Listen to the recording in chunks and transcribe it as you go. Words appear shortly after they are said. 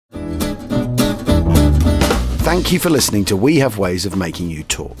Thank you for listening to We Have Ways of Making You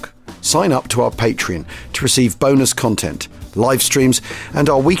Talk. Sign up to our Patreon to receive bonus content, live streams, and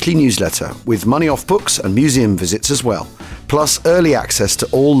our weekly newsletter with money off books and museum visits as well, plus early access to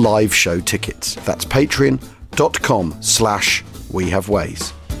all live show tickets. That's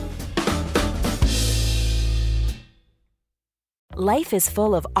patreon.com/wehaveways. Life is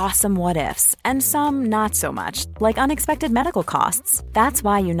full of awesome what-ifs, and some not so much, like unexpected medical costs. That's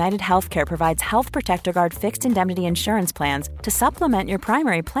why United Healthcare provides Health Protector Guard fixed indemnity insurance plans to supplement your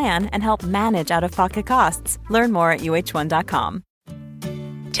primary plan and help manage out-of-pocket costs. Learn more at uh1.com.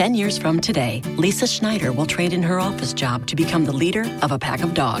 10 years from today, Lisa Schneider will trade in her office job to become the leader of a pack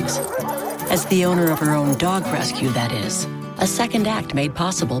of dogs. As the owner of her own dog rescue, that is. A second act made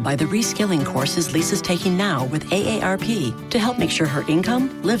possible by the reskilling courses Lisa's taking now with AARP to help make sure her income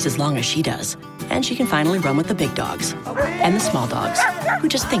lives as long as she does. And she can finally run with the big dogs and the small dogs who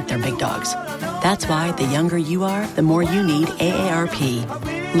just think they're big dogs. That's why the younger you are, the more you need AARP.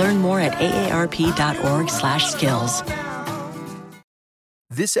 Learn more at aarp.org/skills.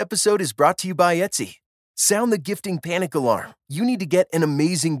 This episode is brought to you by Etsy. Sound the gifting panic alarm. You need to get an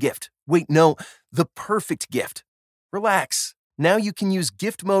amazing gift. Wait, no, the perfect gift. Relax. Now you can use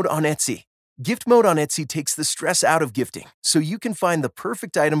gift mode on Etsy. Gift mode on Etsy takes the stress out of gifting, so you can find the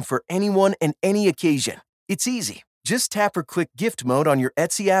perfect item for anyone and any occasion. It's easy. Just tap or click gift mode on your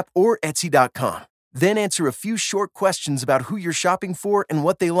Etsy app or Etsy.com. Then answer a few short questions about who you're shopping for and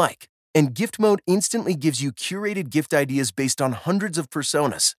what they like. And gift mode instantly gives you curated gift ideas based on hundreds of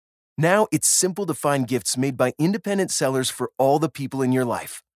personas. Now it's simple to find gifts made by independent sellers for all the people in your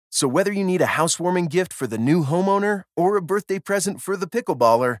life. So whether you need a housewarming gift for the new homeowner or a birthday present for the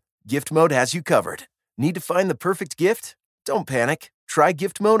pickleballer, Gift Mode has you covered. Need to find the perfect gift? Don't panic. Try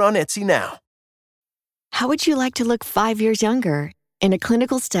Gift Mode on Etsy now. How would you like to look 5 years younger? In a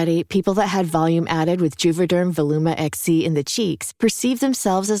clinical study, people that had volume added with Juvederm Voluma XC in the cheeks perceived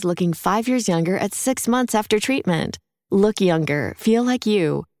themselves as looking 5 years younger at 6 months after treatment. Look younger. Feel like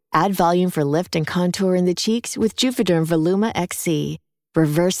you. Add volume for lift and contour in the cheeks with Juvederm Voluma XC.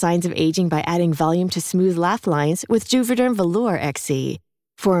 Reverse signs of aging by adding volume to smooth laugh lines with Juvederm Volure XC.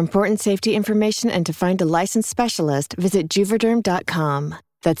 For important safety information and to find a licensed specialist, visit Juvederm.com.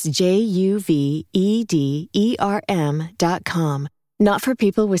 That's JUVEDERM.com. Not for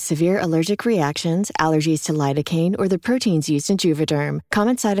people with severe allergic reactions, allergies to lidocaine, or the proteins used in Juvederm.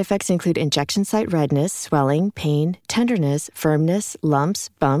 Common side effects include injection site redness, swelling, pain, tenderness, firmness, lumps,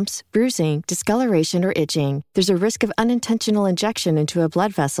 bumps, bruising, discoloration, or itching. There's a risk of unintentional injection into a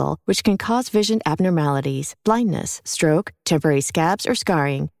blood vessel, which can cause vision abnormalities, blindness, stroke, temporary scabs, or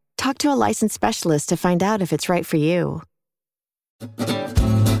scarring. Talk to a licensed specialist to find out if it's right for you.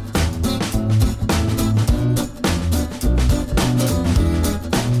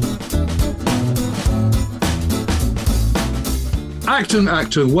 Acton,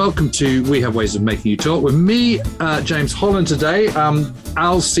 welcome to We Have Ways of Making You Talk. With me, James Holland today.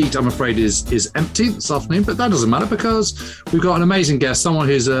 Al's seat, I'm afraid, is empty this afternoon, but that doesn't matter because we've got an amazing guest, someone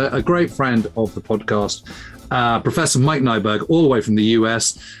who's a great friend of the podcast, Professor Mike Nyberg, all the way from the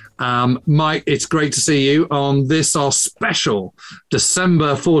US. Mike, it's great to see you on this, our special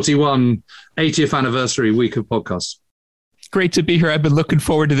December 41 80th anniversary week of podcasts. Great to be here. I've been looking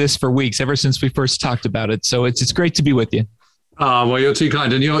forward to this for weeks, ever since we first talked about it. So it's great to be with you. Well, you're too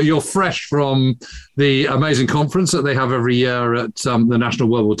kind, and you're fresh from the amazing conference that they have every year at the National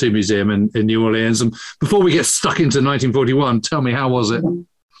World War II Museum in New Orleans. And before we get stuck into 1941, tell me, how was it?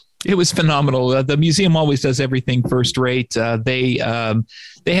 It was phenomenal. The museum always does everything first rate. They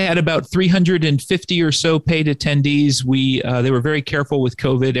had about 350 or so paid attendees. They were very careful with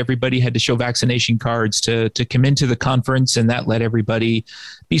COVID. Everybody had to show vaccination cards to come into the conference, and that let everybody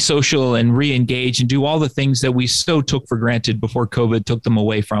be social and re-engage and do all the things that we so took for granted before COVID took them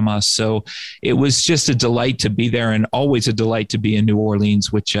away from us. So it was just a delight to be there, and always a delight to be in New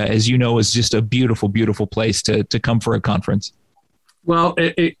Orleans, which, as you know, is just a beautiful, beautiful place to come for a conference. Well,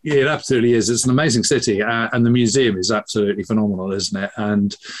 it absolutely is. It's an amazing city, and the museum is absolutely phenomenal, isn't it?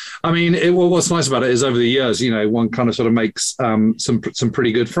 And I mean, what's nice about it is over the years, one kind of sort of makes some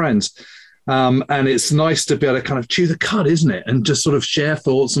pretty good friends. And it's nice to be able to kind of chew the cud, isn't it? And just sort of share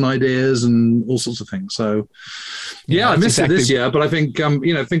thoughts and ideas and all sorts of things. So, yeah, I missed it this year, but I think,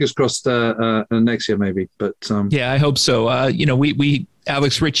 fingers crossed next year maybe. But yeah, I hope so. We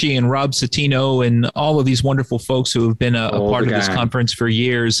Alex Ritchie and Rob Citino and all of these wonderful folks who have been a part of this conference for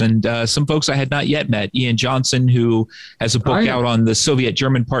years. And some folks I had not yet met. Ian Johnson, who has a book out on the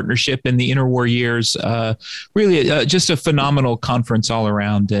Soviet-German partnership in the interwar years. Really just a phenomenal conference all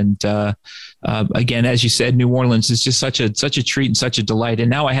around. And again, as you said, New Orleans is just such a treat and such a delight. And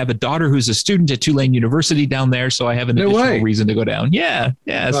now I have a daughter who's a student at Tulane University down there, so I have an additional reason to go down. Yeah.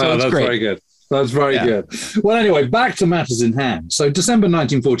 So it's that's great. Very good. That's very good. Well, anyway, back to matters in hand. So December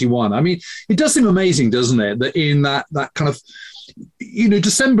 1941. I mean, it does seem amazing, doesn't it, that in that kind of,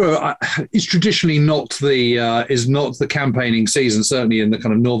 December is traditionally not the campaigning season, certainly in the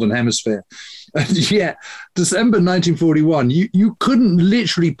kind of Northern Hemisphere. And yet, December 1941, you couldn't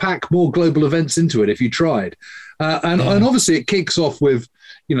literally pack more global events into it if you tried. And obviously it kicks off with,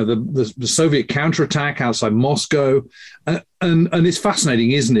 the Soviet counterattack outside Moscow. And it's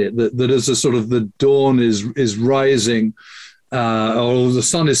fascinating, isn't it, that as a sort of the dawn is rising, or the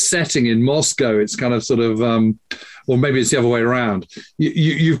sun is setting in Moscow, it's kind of sort of, or maybe it's the other way around.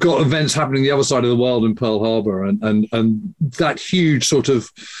 You've got events happening the other side of the world in Pearl Harbor and that huge sort of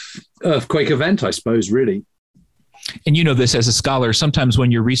earthquake event, I suppose, really. And you know this as a scholar, sometimes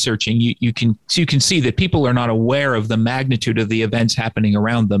when you're researching, you can see that people are not aware of the magnitude of the events happening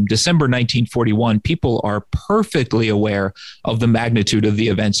around them. December 1941, people are perfectly aware of the magnitude of the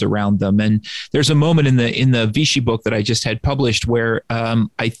events around them. And there's a moment in the Vichy book that I just had published where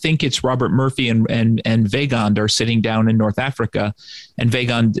I think it's Robert Murphy and Weygand are sitting down in North Africa. And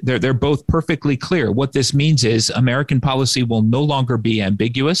Weygand, they're both perfectly clear. What this means is American policy will no longer be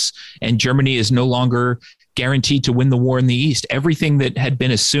ambiguous, and Germany is no longer guaranteed to win the war in the East. Everything that had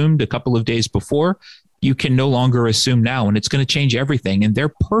been assumed a couple of days before, you can no longer assume now, and it's going to change everything. And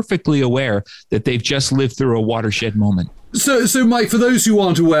they're perfectly aware that they've just lived through a watershed moment. So Mike, for those who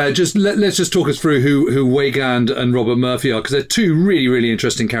aren't aware, let's just talk us through who Weygand and Robert Murphy are, because they're two really, really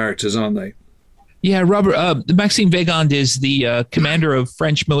interesting characters, aren't they? Yeah, Maxime Weygand is the commander of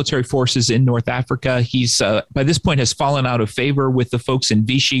French military forces in North Africa. He's by this point has fallen out of favor with the folks in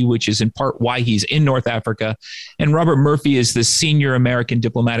Vichy, which is in part why he's in North Africa. And Robert Murphy is the senior American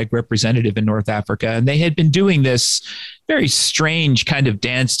diplomatic representative in North Africa. And they had been doing this very strange kind of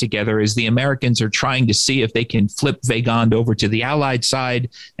dance together as the Americans are trying to see if they can flip Weygand over to the Allied side.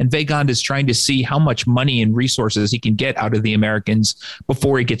 And Weygand is trying to see how much money and resources he can get out of the Americans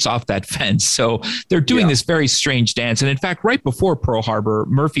before he gets off that fence. So they're doing this very strange dance. And in fact, right before Pearl Harbor,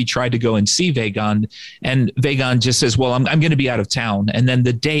 Murphy tried to go and see Weygand, and Weygand just says, well, I'm going to be out of town. And then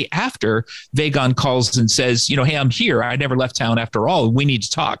the day after, Weygand calls and says, hey, I'm here. I never left town after all. We need to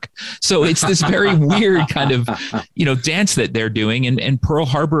talk. So it's this very weird kind of, dance that they're doing. And Pearl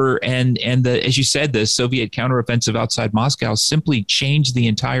Harbor and the, as you said, the Soviet counteroffensive outside Moscow simply changed the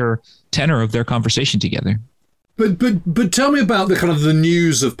entire tenor of their conversation together. But tell me about the kind of the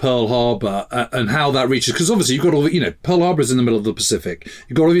news of Pearl Harbor and how that reaches, because obviously you've got all, Pearl Harbor is in the middle of the Pacific.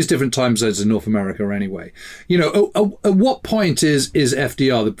 You've got all these different time zones in North America anyway. At what point is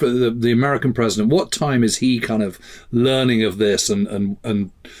FDR, the American president, what time is he kind of learning of this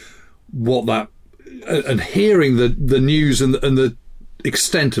and what that, and hearing the news and the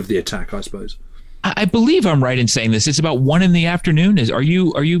extent of the attack, I suppose? I believe I'm right in saying this. It's about 1 p.m. Are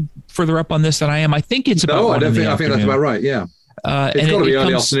you further up on this than I am? I think it's about 1 p.m. I think that's about right. Yeah, it's got to be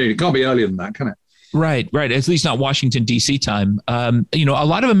early afternoon. It can't be earlier than that, can it? Right. At least not Washington, D.C. time. A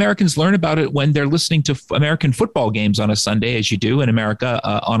lot of Americans learn about it when they're listening to American football games on a Sunday, as you do in America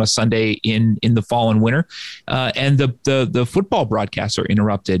on a Sunday in the fall and winter. And the football broadcasts are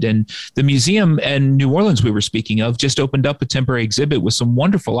interrupted. And the museum in New Orleans we were speaking of just opened up a temporary exhibit with some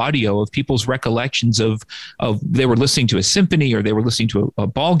wonderful audio of people's recollections of they were listening to a symphony or they were listening to a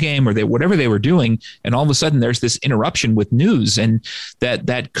ball game or whatever they were doing. And all of a sudden there's this interruption with news, and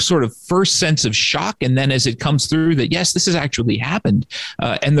that sort of first sense of shock. And then as it comes through that, yes, this has actually happened,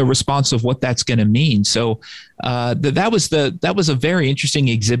 and the response of what that's going to mean. So that was a very interesting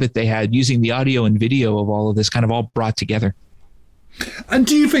exhibit they had, using the audio and video of all of this kind of all brought together. And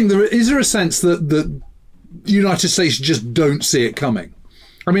do you think is there a sense that the United States just don't see it coming?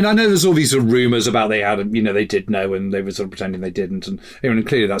 I mean, I know there's all these sort of rumors about they did know and they were sort of pretending they didn't, and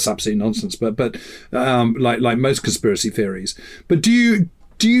clearly that's absolutely nonsense. But like most conspiracy theories, but do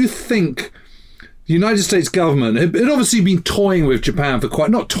you think the United States government had obviously been toying with Japan for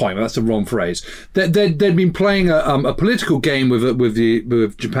not toying, that's the wrong phrase. They'd been playing a political game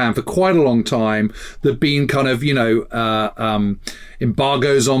with Japan for quite a long time. There'd been kind of,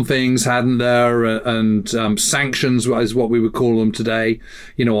 embargoes on things, hadn't there? And sanctions is what we would call them today,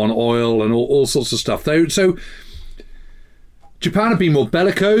 on oil and all sorts of stuff. So Japan had been more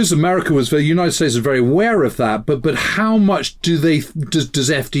bellicose. The United States was very aware of that. But how much does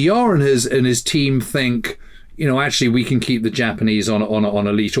FDR and his team think, actually we can keep the Japanese on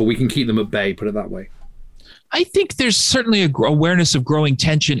a leash, or we can keep them at bay, put it that way? I think there's certainly an awareness of growing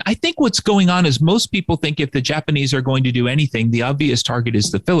tension. I think what's going on is most people think if the Japanese are going to do anything, the obvious target is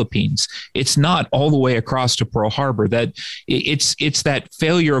the Philippines. It's not all the way across to Pearl Harbor. That it's that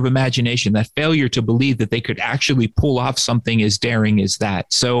failure of imagination, that failure to believe that they could actually pull off something as daring as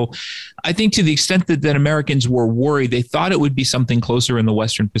that. So I think to the extent that Americans were worried, they thought it would be something closer in the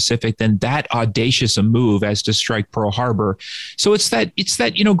Western Pacific than that audacious a move as to strike Pearl Harbor. So it's that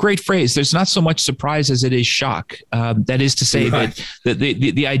great phrase. There's not so much surprise as it is shock. That is to say that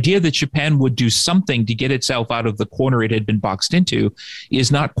the idea that Japan would do something to get itself out of the corner it had been boxed into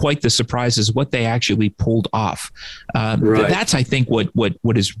is not quite the surprise as what they actually pulled off. That's, I think,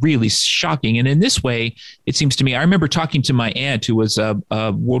 what is really shocking. And in this way, it seems to me, I remember talking to my aunt who was a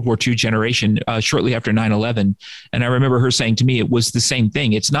World War II generation shortly after 9/11. And I remember her saying to me, it was the same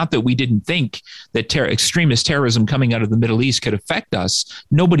thing. It's not that we didn't think that extremist terrorism coming out of the Middle East could affect us.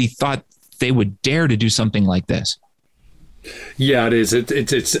 Nobody thought they would dare to do something like this. Yeah, it is.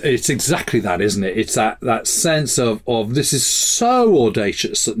 It's exactly that, isn't it? It's that sense of this is so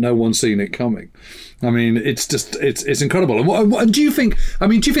audacious that no one's seen it coming. I mean, it's incredible. And do you think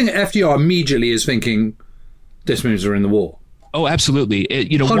FDR immediately is thinking this means we're in the war? Oh, absolutely.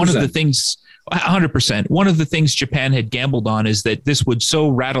 100%. One of the things. 100%. One of the things Japan had gambled on is that this would so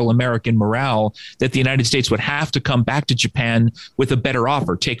rattle American morale that the United States would have to come back to Japan with a better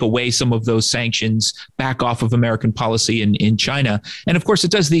offer, take away some of those sanctions, back off of American policy in China. And of course, it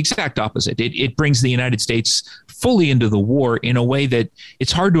does the exact opposite. It brings the United States fully into the war in a way that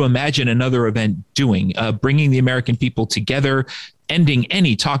it's hard to imagine another event doing, bringing the American people together, ending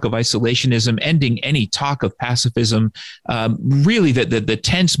any talk of isolationism, ending any talk of pacifism. Really, the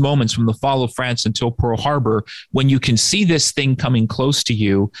tense moments from the fall of France until Pearl Harbor, when you can see this thing coming close to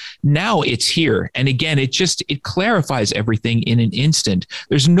you, now it's here. And again, it clarifies everything in an instant.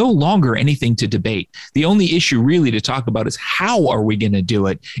 There's no longer anything to debate. The only issue really to talk about is how are we going to do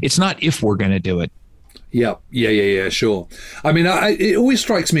it? It's not if we're going to do it. Yeah, sure. I mean, it always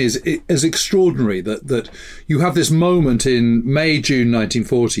strikes me as extraordinary that you have this moment in May, June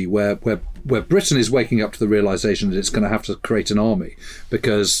 1940 where Britain is waking up to the realization that it's going to have to create an army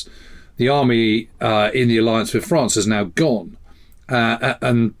because the army in the alliance with France is now gone.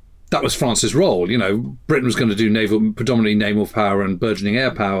 And that was France's role. Britain was going to do predominantly naval power and burgeoning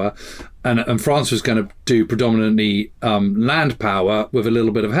air power, and France was going to do predominantly land power with a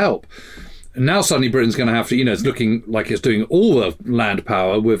little bit of help. And now suddenly Britain's going to have to, it's looking like it's doing all the land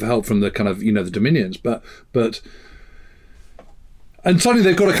power with help from the kind of, the Dominions. And suddenly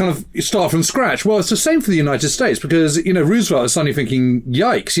they've got to kind of start from scratch. Well, it's the same for the United States because, Roosevelt is suddenly thinking,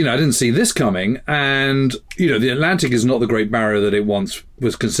 yikes, I didn't see this coming. And, the Atlantic is not the great barrier that it once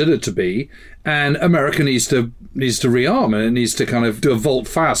was considered to be. And America needs to rearm, and it needs to kind of do a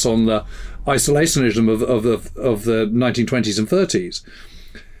volte-face on the isolationism of the 1920s and 30s.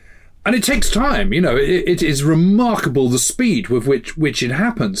 And it takes time, it is remarkable the speed with which it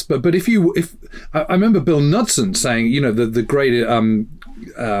happens. But if I remember Bill Knudsen saying, the great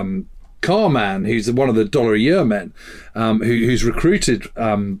car man, who's one of the $1 a year men, who's recruited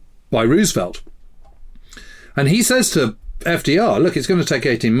by Roosevelt. And he says to FDR, look, it's going to take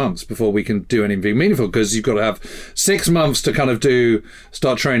 18 months before we can do anything meaningful because you've got to have 6 months to kind of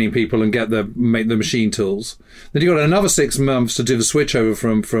start training people and make the machine tools. Then you've got another 6 months to do the switch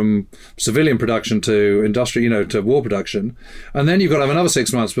over from civilian production to industrial, to war production. And then you've got to have another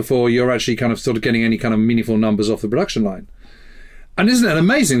 6 months before you're actually kind of sort of getting any kind of meaningful numbers off the production line. And isn't it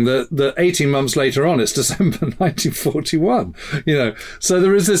amazing that 18 months later on, it's December 1941, So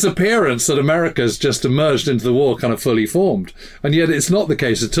there is this appearance that America's just emerged into the war kind of fully formed. And yet it's not the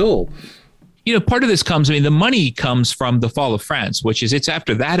case at all. Part of this comes, the money comes from the fall of France, which is it's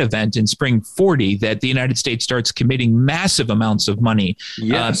after that event in spring 40 that the United States starts committing massive amounts of money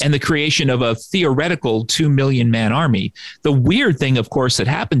and the creation of a theoretical 2 million man army. The weird thing, of course, that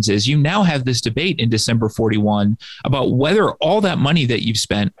happens is you now have this debate in December 41 about whether all that money that you've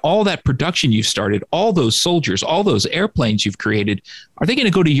spent, all that production you've started, all those soldiers, all those airplanes you've created, are they going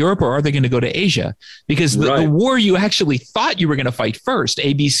to go to Europe or are they going to go to Asia? Because the war you actually thought you were going to fight first,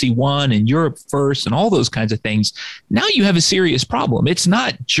 ABC-1 and Europe first and all those kinds of things, now you have a serious problem. It's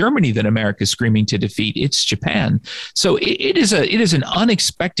not Germany that America is screaming to defeat, it's Japan. So it is an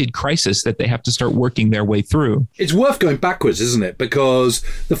unexpected crisis that they have to start working their way through. It's worth going backwards, isn't it? Because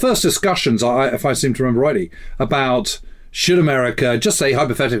the first discussions, if I seem to remember rightly, about should America, just say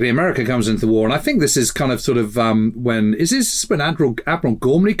hypothetically, America comes into the war, and I think this is kind of sort of when Admiral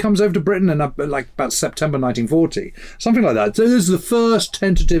Gormley comes over to Britain in like about September 1940, something like that. So those are the first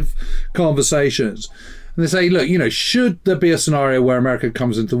tentative conversations. And they say, look, should there be a scenario where America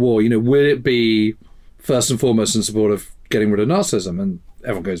comes into the war, will it be first and foremost in support of getting rid of Nazism? And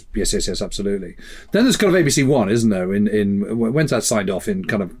everyone goes, yes, absolutely. Then there's kind of ABC One, isn't there? In when's that signed off? In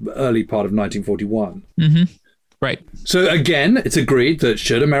kind of early part of 1941. Mm-hmm. Right. So again, it's agreed that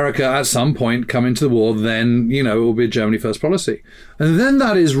should America at some point come into the war, then, it will be a Germany first policy. And then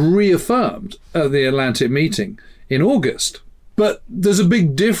that is reaffirmed at the Atlantic meeting in August. But there's a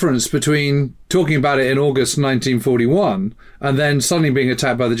big difference between talking about it in August 1941 and then suddenly being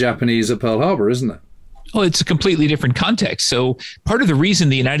attacked by the Japanese at Pearl Harbor, isn't there? Well, it's a completely different context. So part of the reason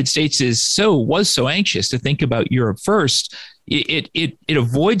the United States was so anxious to think about Europe first, it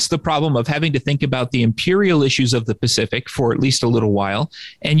avoids the problem of having to think about the imperial issues of the Pacific for at least a little while.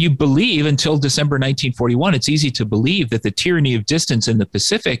 And you believe until December 1941, it's easy to believe that the tyranny of distance in the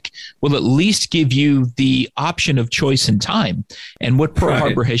Pacific will at least give you the option of choice and time. And what Pearl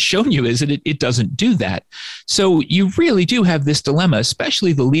Harbor has shown you is that it doesn't do that. So you really do have this dilemma,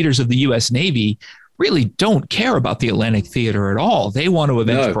 especially the leaders of the U.S. Navy really don't care about the Atlantic theater at all. They want to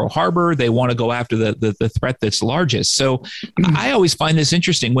avenge Pearl Harbor. They want to go after the threat that's largest. So I always find this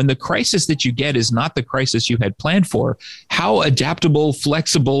interesting. When the crisis that you get is not the crisis you had planned for, how adaptable,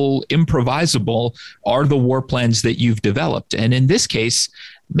 flexible, improvisable are the war plans that you've developed? And in this case,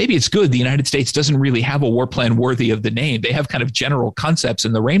 maybe it's good the United States doesn't really have a war plan worthy of the name. They have kind of general concepts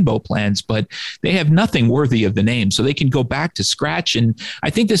in the Rainbow plans, but they have nothing worthy of the name. So they can go back to scratch. And I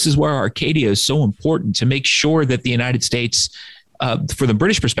think this is where Arcadia is so important, to make sure that the United States, for the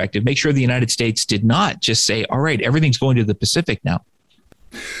British perspective, make sure the United States did not just say, all right, everything's going to the Pacific now.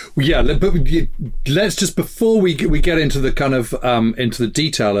 Yeah, but let's just, before we get into the kind of into the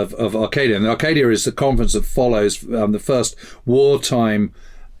detail of Arcadia, and Arcadia is the conference that follows the first wartime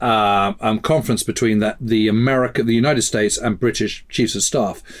conference between the United States and British chiefs of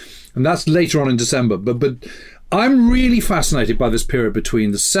staff, and that's later on in December. But I'm really fascinated by this period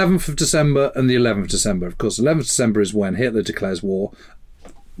between the 7th of December and the 11th of December. Of course, 11th of December is when Hitler declares war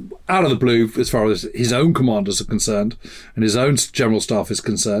out of the blue, as far as his own commanders are concerned and his own general staff is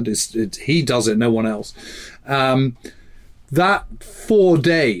concerned. He does it, no one else. That 4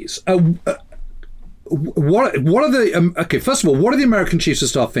 days. What are the okay? First of all, what are the American chiefs of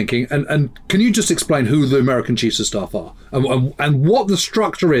staff thinking? And can you just explain who the American chiefs of staff are and what the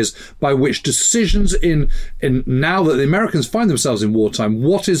structure is by which decisions in now that the Americans find themselves in wartime,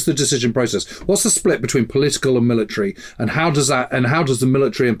 what is the decision process? What's the split between political and military, and how does the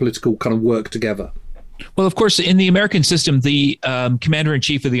military and political kind of work together? Well, of course, in the American system, the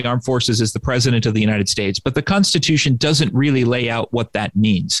commander-in-chief of the armed forces is the president of the United States, but the Constitution doesn't really lay out what that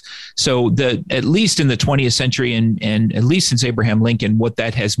means. So at least in the 20th century and at least since Abraham Lincoln, what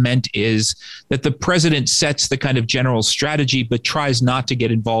that has meant is that the president sets the kind of general strategy, but tries not to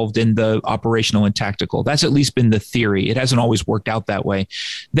get involved in the operational and tactical. That's at least been the theory. It hasn't always worked out that way.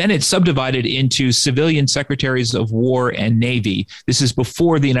 Then it's subdivided into civilian secretaries of war and Navy. This is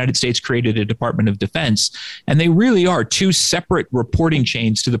before the United States created a Department of Defense. And they really are two separate reporting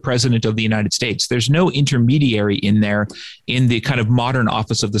chains to the president of the United States. There's no intermediary in there in the kind of modern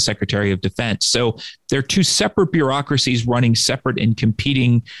office of the Secretary of Defense. So they're two separate bureaucracies running separate and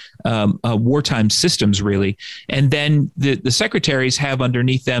competing wartime systems, really. And then the secretaries have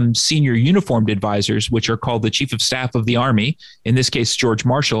underneath them senior uniformed advisors, which are called the Chief of Staff of the Army, in this case, George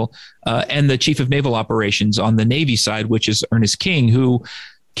Marshall, and the Chief of Naval Operations on the Navy side, which is Ernest King, who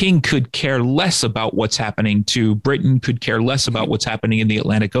King could care less about what's happening to Britain, could care less about what's happening in the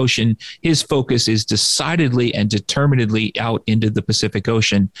Atlantic Ocean. His focus is decidedly and determinedly out into the Pacific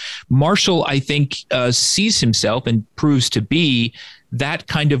Ocean. Marshall, I think, sees himself and proves to be that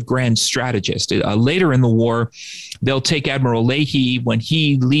kind of grand strategist. Later in the war, they'll take Admiral Leahy. When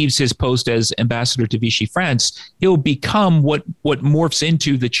he leaves his post as ambassador to Vichy France, he'll become what morphs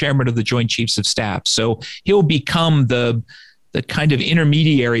into the chairman of the Joint Chiefs of Staff. So he'll become the kind of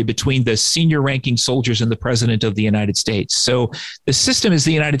intermediary between the senior ranking soldiers and the president of the United States. So the system as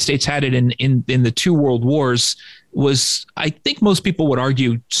the United States had it in the two world wars was, I think most people would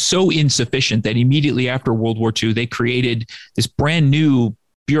argue, so insufficient that immediately after World War II, they created this brand new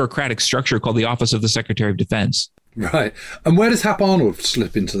bureaucratic structure called the Office of the Secretary of Defense. Right. And where does Hap Arnold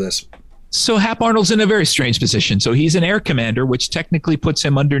slip into this? So Hap Arnold's in a very strange position. So he's an air commander, which technically puts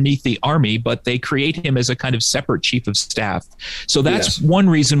him underneath the Army, but they create him as a kind of separate chief of staff. So that's one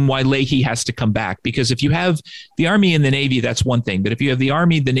reason why Leahy has to come back, because if you have the Army and the Navy, that's one thing. But if you have the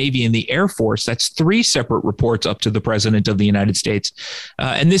Army, the Navy, and the Air Force, that's three separate reports up to the President of the United States.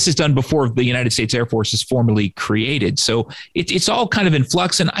 And this is done before the United States Air Force is formally created. So it's all kind of in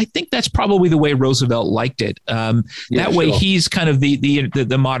flux. And I think that's probably the way Roosevelt liked it. That way he's kind of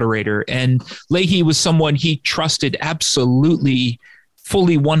the moderator. And Leahy was someone he trusted absolutely,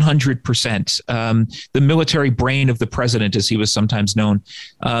 fully 100%, the military brain of the president, as he was sometimes known.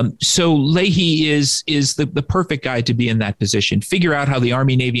 So Leahy is the perfect guy to be in that position. Figure out how the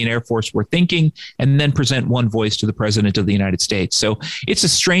Army, Navy, and Air Force were thinking, and then present one voice to the President of the United States. So it's a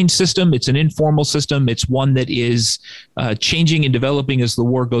strange system. It's an informal system. It's one that is changing and developing as the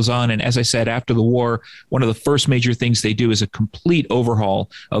war goes on. And as I said, after the war, one of the first major things they do is a complete overhaul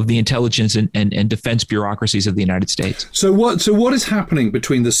of the intelligence and defense bureaucracies of the United States. So what is happening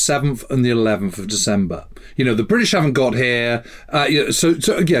between the 7th and the 11th of December? The British haven't got here. So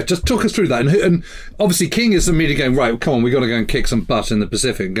just talk us through that. And obviously King is immediately going, right, come on, we've got to go and kick some butt in the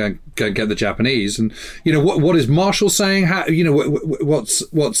Pacific and go and get the Japanese. And, what is Marshall saying? How, what's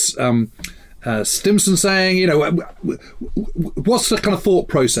Stimson saying? What's the kind of thought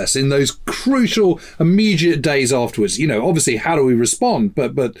process in those crucial immediate days afterwards? Obviously, how do we respond?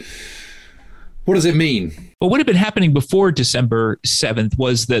 But what does it mean? But what had been happening before December 7th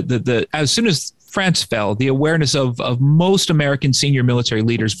was that as soon as France fell, the awareness of most American senior military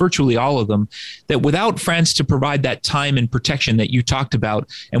leaders, virtually all of them, that without France to provide that time and protection that you talked about,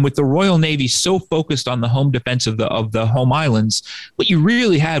 and with the Royal Navy so focused on the home defense of the home islands, what you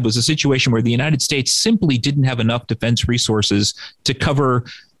really had was a situation where the United States simply didn't have enough defense resources to cover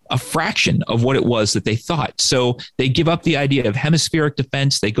a fraction of what it was that they thought. So they give up the idea of hemispheric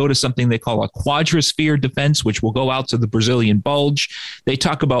defense. They go to something they call a quadrisphere defense, which will go out to the Brazilian Bulge. They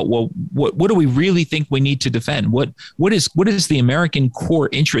talk about, well, what do we really think we need to defend? What is the American core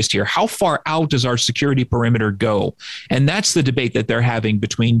interest here? How far out does our security perimeter go? And that's the debate that they're having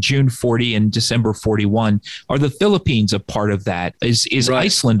between June 40 and December 41. Are the Philippines a part of that? Is right.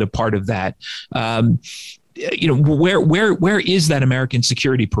 Iceland a part of that? Where is that American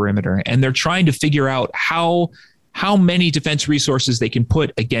security perimeter? And they're trying to figure out how many defense resources they can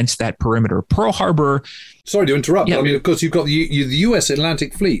put against that perimeter. Pearl Harbor. Sorry to interrupt. Yeah. Of course, you've got the U.S.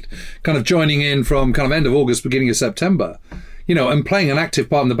 Atlantic Fleet kind of joining in from kind of end of August, beginning of September, and playing an active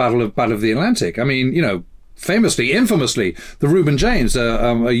part in the Battle of the Atlantic. Famously, infamously, the Reuben James, a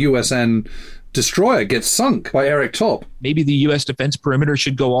USN destroyer, gets sunk by Eric Topp. Maybe the U.S. defense perimeter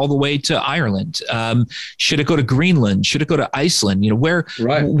should go all the way to Ireland. Should it go to Greenland? Should it go to Iceland?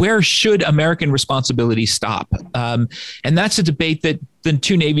 Where should American responsibility stop? And that's a debate that the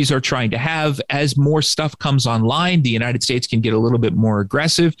two navies are trying to have. As more stuff comes online, the United States can get a little bit more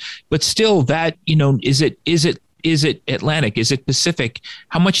aggressive. But still, that is it Atlantic? Is it Pacific?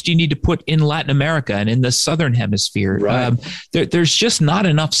 How much do you need to put in Latin America and in the Southern Hemisphere? Right. There's just not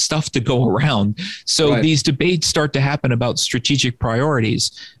enough stuff to go around. So these debates start to happen about strategic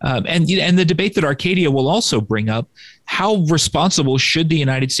priorities. And the debate that Arcadia will also bring up, how responsible should the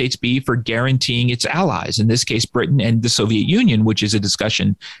United States be for guaranteeing its allies, in this case, Britain and the Soviet Union, which is a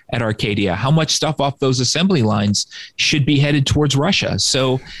discussion at Arcadia? How much stuff off those assembly lines should be headed towards Russia?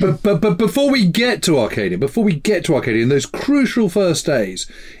 So, but before we get to Arcadia, in those crucial first days,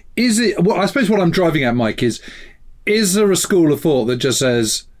 is it? Well, I suppose what I'm driving at, Mike, is there a school of thought that just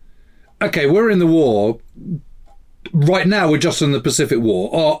says, okay, we're in the war. Right now, we're just in the Pacific War.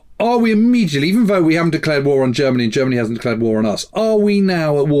 Or are we immediately, even though we haven't declared war on Germany and Germany hasn't declared war on us, are we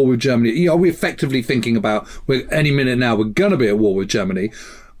now at war with Germany? Are we effectively thinking about, any minute now, we're going to be at war with Germany?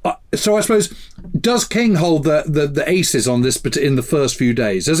 So I suppose, does King hold the aces on this in the first few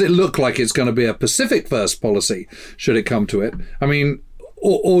days? Does it look like it's going to be a Pacific first policy, should it come to it? I mean,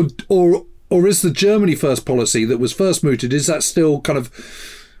 or is the Germany first policy that was first mooted, is that still kind of...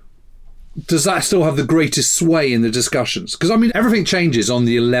 Does that still have the greatest sway in the discussions? Because, everything changes on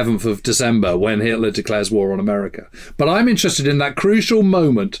the 11th of December when Hitler declares war on America. But I'm interested in that crucial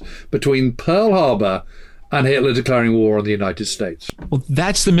moment between Pearl Harbor and Hitler declaring war on the United States. Well,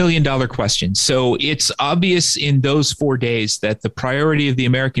 that's the million-dollar question. So it's obvious in those 4 days that the priority of the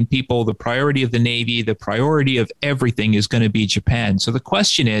American people, the priority of the Navy, the priority of everything is going to be Japan. So the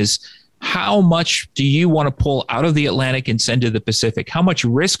question is, how much do you want to pull out of the Atlantic and send to the Pacific? How much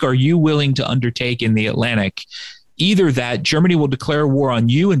risk are you willing to undertake in the Atlantic either that Germany will declare war on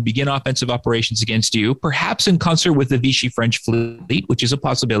you and begin offensive operations against you, perhaps in concert with the Vichy French fleet, which is a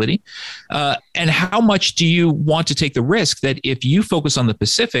possibility. And how much do you want to take the risk that if you focus on the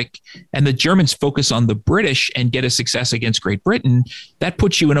Pacific and the Germans focus on the British and get a success against Great Britain, that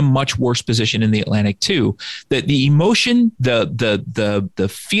puts you in a much worse position in the Atlantic too. The emotion,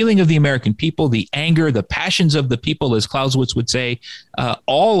 the feeling of the American people, the anger, the passions of the people, as Clausewitz would say,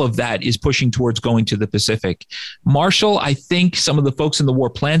 all of that is pushing towards going to the Pacific. Marshall, I think some of the folks in the War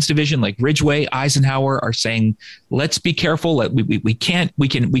Plans Division, like Ridgway, Eisenhower, are saying, let's be careful. We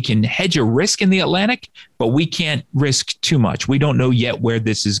can hedge a risk in the Atlantic, but we can't risk too much. We don't know yet where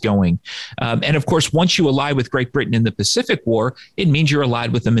this is going. And of course, once you ally with Great Britain in the Pacific War, it means you're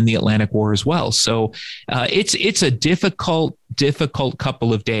allied with them in the Atlantic War as well. So it's a difficult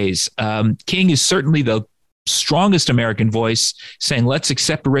couple of days. King is certainly the strongest American voice saying, let's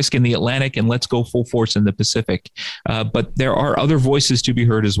accept risk in the Atlantic and let's go full force in the Pacific. But there are other voices to be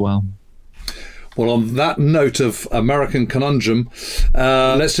heard as well. Well, on that note of American conundrum,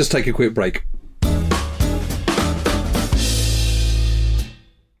 let's just take a quick break.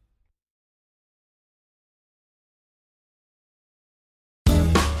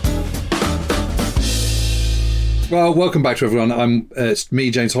 Well, welcome back to everyone. It's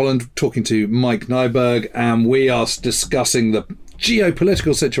me, James Holland, talking to Mike Nyberg, and we are discussing the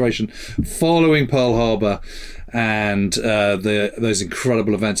geopolitical situation following Pearl Harbor and those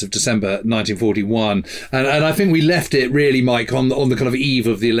incredible events of December 1941. And I think we left it really, Mike, on the kind of eve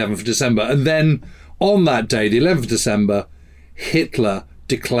of the 11th of December. And then on that day, the 11th of December, Hitler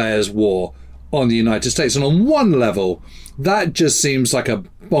declares war on the United States. And on one level, that just seems like a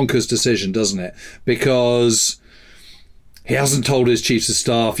bonkers decision, doesn't it? Because he hasn't told his chiefs of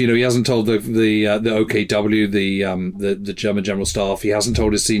staff, he hasn't told the OKW, the German General Staff. He hasn't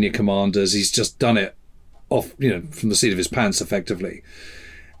told his senior commanders. He's just done it off, from the seat of his pants, effectively.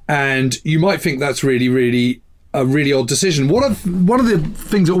 And you might think that's really, really a really odd decision. One of the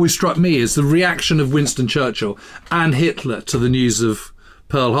things that always struck me is the reaction of Winston Churchill and Hitler to the news of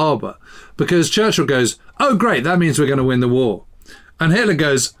Pearl Harbor, because Churchill goes, "Oh, great, that means we're going to win the war," and Hitler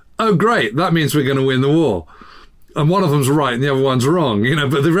goes, "Oh, great, that means we're going to win the war." And one of them's right and the other one's wrong,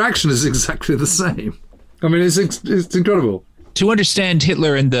 but the reaction is exactly the same. I mean, it's incredible. To understand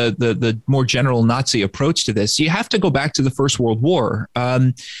Hitler and the more general Nazi approach to this, you have to go back to the First World War.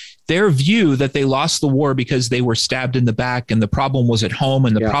 Their view that they lost the war because they were stabbed in the back and the problem was at home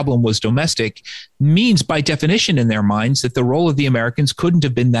and the problem was domestic means by definition in their minds that the role of the Americans couldn't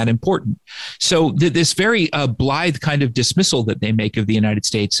have been that important. So this very blithe kind of dismissal that they make of the United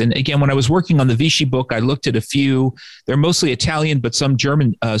States. And again, when I was working on the Vichy book, I looked at a few, they're mostly Italian, but some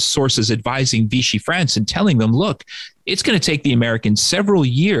German sources advising Vichy France and telling them, look, it's going to take the Americans several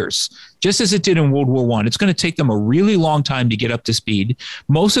years, just as it did in World War I. It's going to take them a really long time to get up to speed.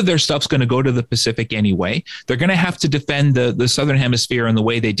 Most of their stuff's going to go to the Pacific anyway. They're going to have to defend the Southern Hemisphere in the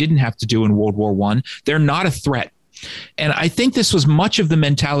way they didn't have to do in World War I. They're not a threat. And I think this was much of the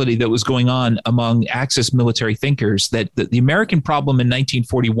mentality that was going on among Axis military thinkers, that the American problem in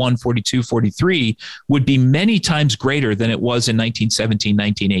 1941, 42, 43 would be many times greater than it was in 1917,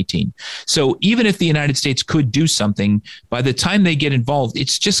 1918. So even if the United States could do something, by the time they get involved,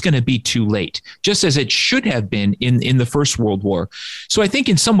 it's just going to be too late, just as it should have been in the First World War. So I think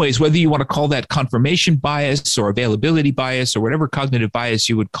in some ways, whether you want to call that confirmation bias or availability bias or whatever cognitive bias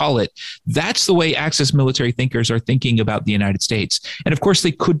you would call it, that's the way Axis military thinkers are thinking about the United States. And of course,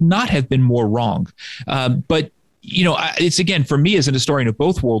 they could not have been more wrong. But it's again, for me as an historian of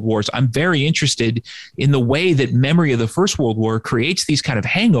both world wars, I'm very interested in the way that memory of the First World War creates these kind of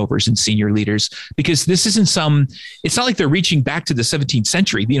hangovers in senior leaders, because this isn't it's not like they're reaching back to the 17th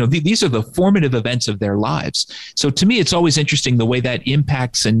century. These are the formative events of their lives. So to me, it's always interesting the way that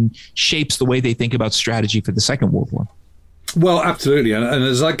impacts and shapes the way they think about strategy for the Second World War. Well, absolutely. And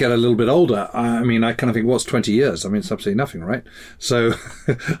as I get a little bit older, I kind of think, what's 20 years? It's absolutely nothing, right? So,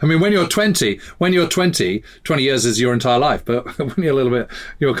 when you're 20, 20 years is your entire life. But when you're a little bit,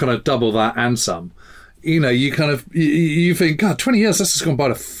 you're kind of double that and some, you think, God, 20 years, that's just gone by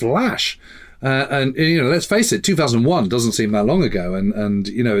a flash. And let's face it, 2001 doesn't seem that long ago. And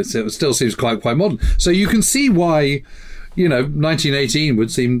it still seems quite modern. So you can see why, 1918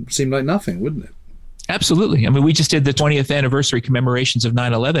 would seem like nothing, wouldn't it? Absolutely. We just did the 20th anniversary commemorations of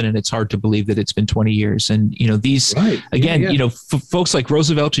 9/11, and it's hard to believe that it's been 20 years. And, these, right. Again, yeah. Folks like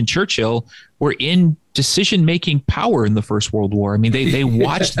Roosevelt and Churchill were in decision-making power in the First World War. They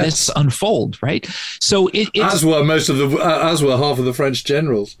watched yes. this unfold, right? So as were half of the French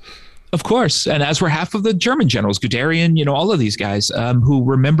generals. Of course, and as were half of the German generals, Guderian, all of these guys who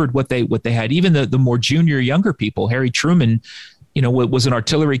remembered what they had. Even the more junior, younger people, Harry Truman, was an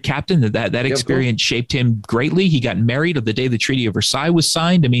artillery captain. That experience shaped him greatly. He got married on the day the Treaty of Versailles was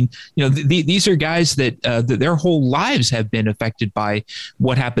signed. I mean, these are guys that their whole lives have been affected by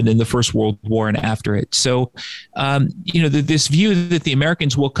what happened in the First World War and after it. So, this view that the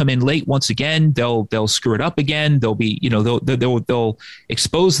Americans will come in late once again, they'll screw it up again. They'll be, they'll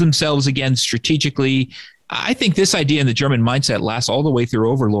expose themselves again strategically. I think this idea in the German mindset lasts all the way through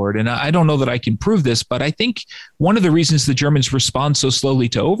Overlord. And I don't know that I can prove this, but I think one of the reasons the Germans respond so slowly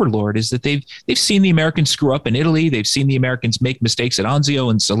to Overlord is that they've seen the Americans screw up in Italy. They've seen the Americans make mistakes at Anzio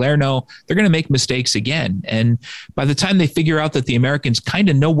and Salerno. They're going to make mistakes again. And by the time they figure out that the Americans kind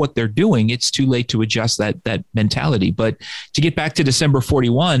of know what they're doing, it's too late to adjust that mentality. But to get back to December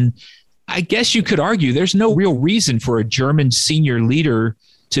 41, I guess you could argue there's no real reason for a German senior leader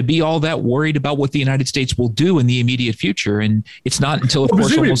to be all that worried about what the United States will do in the immediate future. And it's not until, of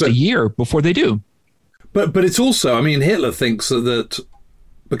course, almost a year before they do. But it's also, I mean, Hitler thinks that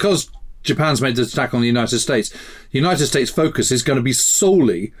because Japan's made this attack on the United States focus is going to be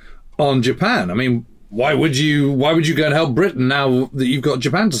solely on Japan. I mean, why would you go and help Britain now that you've got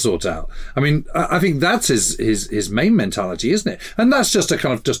Japan to sort out? I mean, I think that's his main mentality, isn't it? And that's just a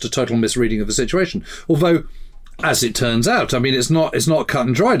total misreading of the situation. Although, as it turns out, I mean, it's not cut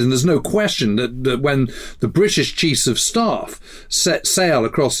and dried, and there's no question that when the British Chiefs of Staff set sail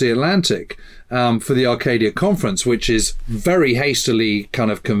across the Atlantic for the Arcadia Conference, which is very hastily kind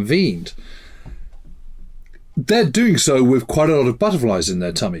of convened, they're doing so with quite a lot of butterflies in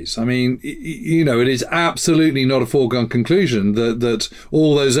their tummies. I mean, it is absolutely not a foregone conclusion that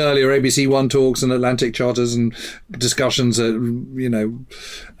all those earlier ABC One talks and Atlantic charters and discussions on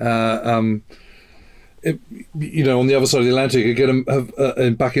the other side of the Atlantic are going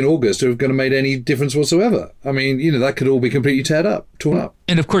to back in August are going to make any difference whatsoever. I mean, that could all be completely torn up.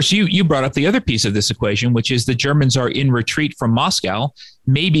 And of course, you brought up the other piece of this equation, which is the Germans are in retreat from Moscow.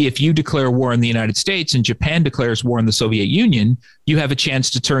 Maybe if you declare war on the United States and Japan declares war on the Soviet Union, you have a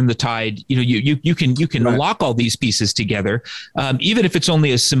chance to turn the tide. You can right. Lock all these pieces together, even if it's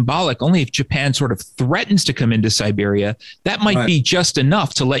only a symbolic. Only if Japan sort of threatens to come into Siberia, that might right. be just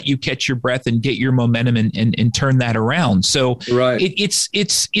enough to let you catch your breath and get your momentum and turn that around. So right.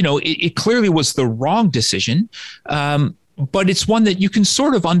 it clearly was the wrong decision. But it's one that you can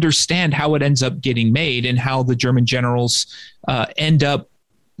sort of understand how it ends up getting made and how the German generals end up,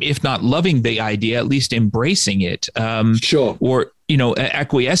 if not loving the idea, at least embracing it. Sure. Or,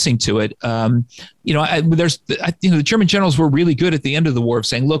 acquiescing to it. The German generals were really good at the end of the war of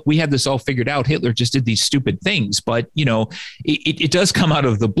saying, look, we had this all figured out. Hitler just did these stupid things. But, it does come out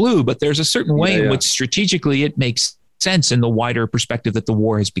of the blue. But there's a certain way in which strategically it makes sense in the wider perspective that the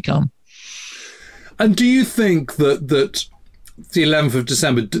war has become. And do you think that the 11th of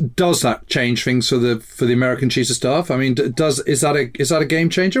December does that change things for the American Chiefs of Staff? I mean, is that a game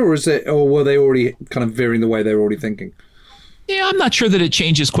changer, or were they already kind of veering the way they were already thinking? Yeah, I'm not sure that it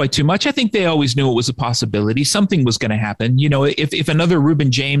changes quite too much. I think they always knew it was a possibility. Something was going to happen. If another Reuben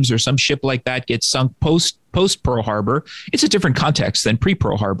James or some ship like that gets sunk post Pearl Harbor, it's a different context than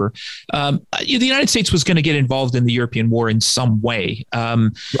pre-Pearl Harbor. The United States was going to get involved in the European war in some way.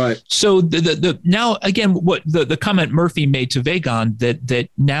 Right. So now again, what the comment Murphy made to Weygand that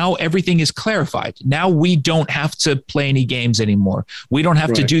now everything is clarified. Now we don't have to play any games anymore. We don't have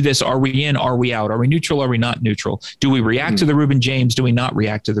right. to do this. Are we in? Are we out? Are we neutral? Are we not neutral? Do we react to the Reuben James? Do we not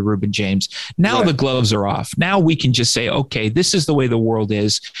react to the Reuben James? Now right. the gloves are off. Now we can just say, okay, this is the way the world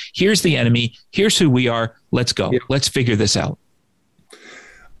is. Here's the enemy. Here's who we are. Let's go. Yep. Let's figure this out.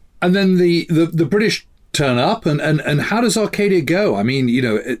 And then the British turn up, and how does Arcadia go? I mean,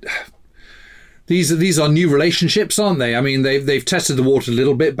 these are new relationships, aren't they? I mean, they've tested the water a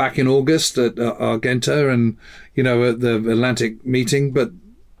little bit back in August at Argenta and at the Atlantic meeting, but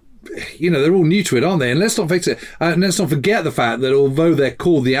they're all new to it, aren't they? And let's not forget the fact that although they're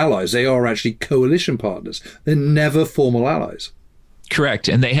called the Allies, they are actually coalition partners. They're never formal allies. Correct.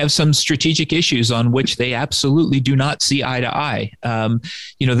 And they have some strategic issues on which they absolutely do not see eye to eye.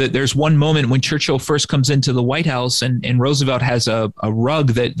 There's one moment when Churchill first comes into the White House and Roosevelt has a rug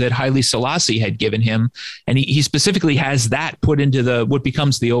that Haile Selassie had given him. And he specifically has that put into what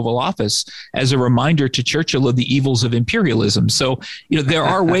becomes the Oval Office as a reminder to Churchill of the evils of imperialism. So, there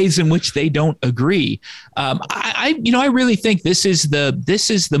are ways in which they don't agree. I really think this is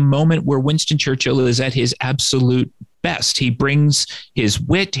the moment where Winston Churchill is at his absolute best. He brings his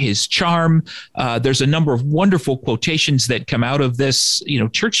wit, his charm. There's a number of wonderful quotations that come out of this.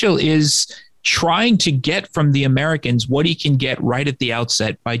 Churchill is trying to get from the Americans what he can get right at the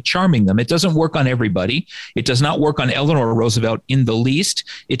outset by charming them. It doesn't work on everybody. It does not work on Eleanor Roosevelt in the least.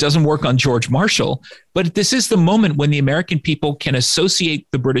 It doesn't work on George Marshall. But this is the moment when the American people can associate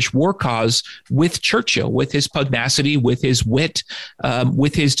the British war cause with Churchill, with his pugnacity, with his wit,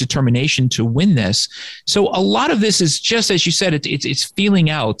 with his determination to win this. So a lot of this is just, as you said, it's feeling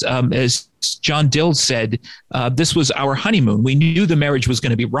out. As John Dill said, this was our honeymoon. We knew the marriage was going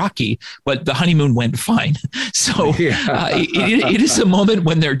to be rocky, but the honeymoon went fine. So it is a moment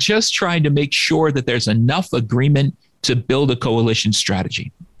when they're just trying to make sure that there's enough agreement to build a coalition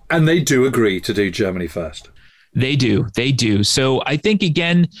strategy. And they do agree to do Germany first. They do. So I think,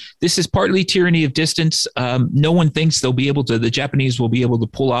 again, this is partly tyranny of distance. No one thinks the Japanese will be able to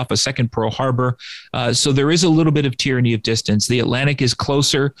pull off a second Pearl Harbor. So there is a little bit of tyranny of distance. The Atlantic is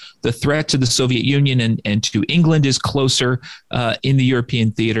closer. The threat to the Soviet Union and to England is closer in the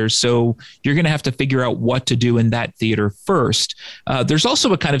European theater. So you're going to have to figure out what to do in that theater first. There's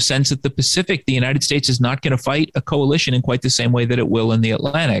also a kind of sense that the Pacific, the United States is not going to fight a coalition in quite the same way that it will in the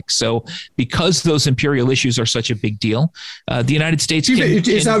Atlantic. So because those imperial issues are such a big deal, the United States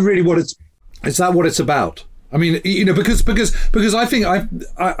is that really what it's? Is that what it's about? I mean, because I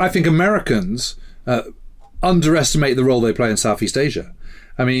think Americans underestimate the role they play in Southeast Asia.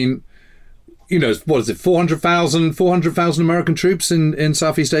 I mean, what is it? 400,000 American troops in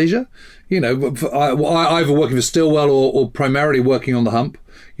Southeast Asia. Either working for Stilwell or primarily working on the hump.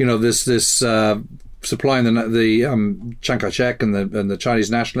 This supplying the Chiang Kai-shek and the Chinese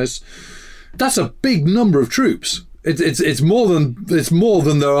nationalists. That's a big number of troops. It's more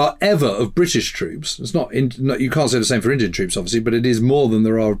than there are ever of British troops. It's not you can't say the same for Indian troops, obviously, but it is more than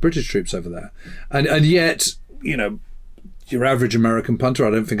there are of British troops over there. And yet, your average American punter, I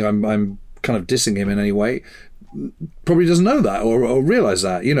don't think I'm kind of dissing him in any way, probably doesn't know that or realize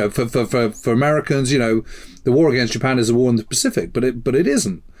that. For Americans, the war against Japan is a war in the Pacific, but it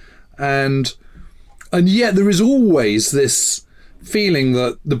isn't. And yet there is always this feeling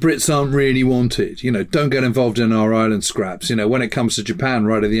that the Brits aren't really wanted, don't get involved in our island scraps. When it comes to Japan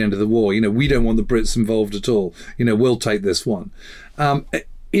right at the end of the war, we don't want the Brits involved at all. We'll take this one.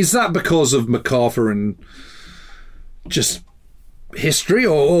 Is that because of MacArthur and just history,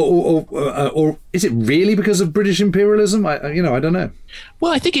 or is it really because of British imperialism? I don't know.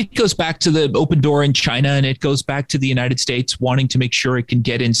 Well, I think it goes back to the open door in China, and it goes back to the United States wanting to make sure it can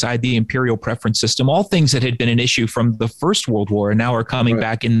get inside the imperial preference system, all things that had been an issue from the First World War and now are coming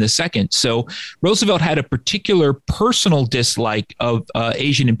back in the Second. So Roosevelt had a particular personal dislike of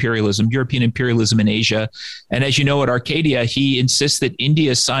Asian imperialism, European imperialism in Asia. And as you know, at Arcadia, he insists that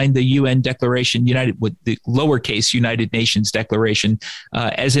India signed the UN Declaration, with the lowercase United Nations Declaration,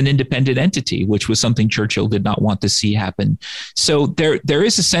 as an independent entity, which was something Churchill did not want to see happen. So there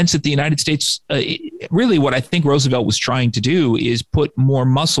is a sense that the United States, really what I think Roosevelt was trying to do is put more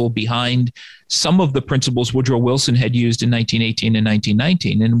muscle behind some of the principles Woodrow Wilson had used in 1918 and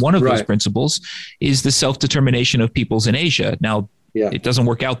 1919. And one of those principles is the self-determination of peoples in Asia. Now, it doesn't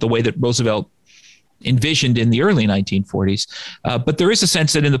work out the way that Roosevelt envisioned in the early 1940s. But there is a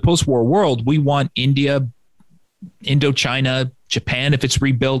sense that in the post-war world, we want India, Indochina, Japan, if it's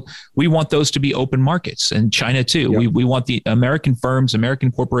rebuilt, we want those to be open markets, and China too. Yep. We want the American firms, American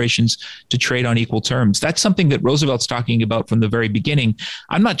corporations to trade on equal terms. That's something that Roosevelt's talking about from the very beginning.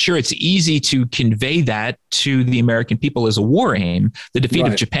 I'm not sure it's easy to convey that to the American people as a war aim. The defeat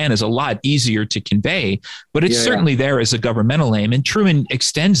of Japan is a lot easier to convey, but it's certainly there as a governmental aim. And Truman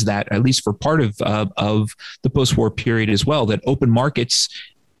extends that, at least for part of the post-war period as well, that open markets,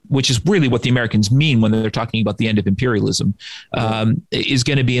 which is really what the Americans mean when they're talking about the end of imperialism, is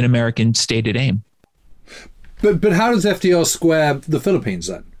going to be an American stated aim. But how does FDR square the Philippines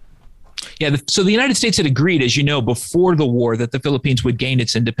then? Yeah, so the United States had agreed, as you know, before the war that the Philippines would gain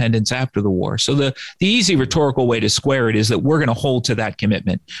its independence after the war. So the easy rhetorical way to square it is that we're going to hold to that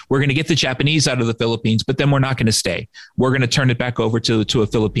commitment. We're going to get the Japanese out of the Philippines, but then we're not going to stay. We're going to turn it back over to a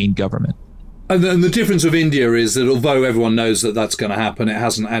Philippine government. And the difference with India is that although everyone knows that that's going to happen, it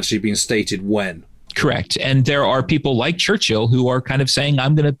hasn't actually been stated when. Correct. And there are people like Churchill who are kind of saying,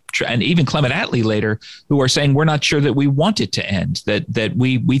 I'm going to, and even Clement Attlee later, who are saying, we're not sure that we want it to end, that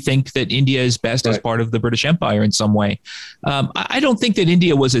we think that India is best as part of the British Empire in some way. I don't think that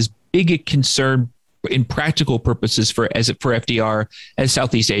India was as big a concern in practical purposes for FDR as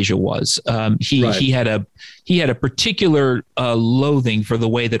Southeast Asia was. He had a particular loathing for the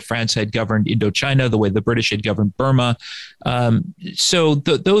way that France had governed Indochina, the way the British had governed Burma. So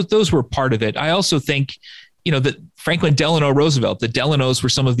those were part of it. I also think that Franklin Delano Roosevelt, the Delanos were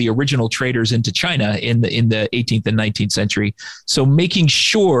some of the original traders into China in the 18th and 19th century. So making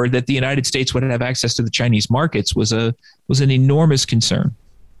sure that the United States would have access to the Chinese markets was an enormous concern.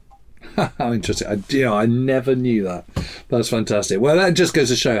 How interesting. I never knew that. That's fantastic. Well, that just goes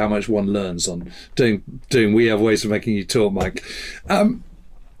to show how much one learns on doing We Have Ways of Making You Talk, Mike.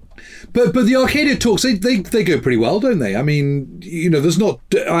 But the Arcadia talks, they go pretty well, don't they? I mean, there's not...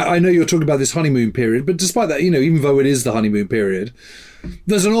 I know you're talking about this honeymoon period, but despite that, even though it is the honeymoon period,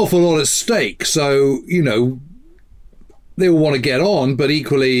 there's an awful lot at stake. So, they all want to get on, but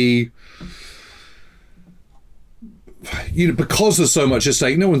equally... because there's so much at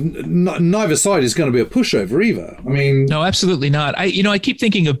stake, neither side is going to be a pushover either. I mean, no, absolutely not. I keep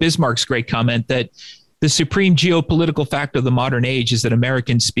thinking of Bismarck's great comment that the supreme geopolitical fact of the modern age is that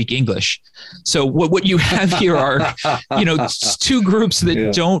Americans speak English. So what you have here are, two groups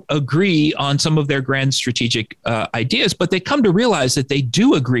that don't agree on some of their grand strategic ideas, but they come to realize that they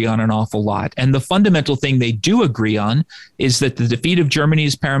do agree on an awful lot. And the fundamental thing they do agree on is that the defeat of Germany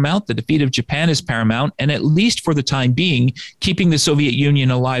is paramount, the defeat of Japan is paramount, and at least for the time being, keeping the Soviet Union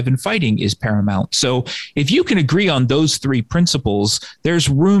alive and fighting is paramount. So if you can agree on those three principles, there's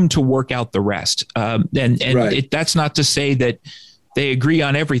room to work out the rest. And right. That's not to say that they agree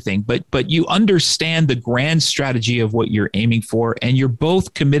on everything, but you understand the grand strategy of what you're aiming for, and you're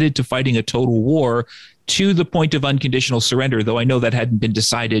both committed to fighting a total war to the point of unconditional surrender, though I know that hadn't been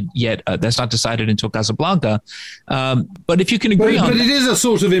decided yet. That's not decided until Casablanca. But if you can agree on... But it is a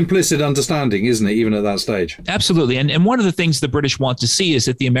sort of implicit understanding, isn't it, even at that stage? Absolutely. And one of the things the British want to see is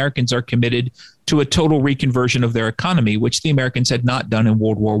that the Americans are committed to a total reconversion of their economy, which the Americans had not done in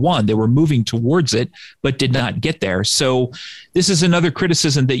World War I. They were moving towards it, but did not get there. So this is another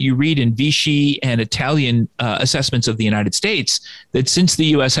criticism that you read in Vichy and Italian assessments of the United States, that since the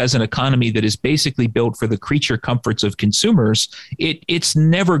U.S. has an economy that is basically built for the creature comforts of consumers, it's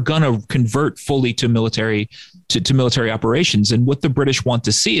never going to convert fully to military operations. And what the British want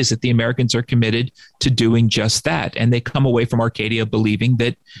to see is that the Americans are committed to doing just that. And they come away from Arcadia believing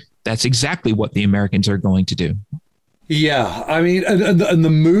that that's exactly what the Americans are going to do. Yeah, I mean, and the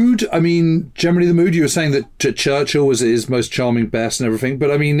mood, I mean, generally the mood, you were saying that Churchill was his most charming best and everything,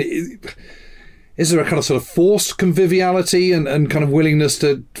 but I mean, is there a kind of sort of forced conviviality and kind of willingness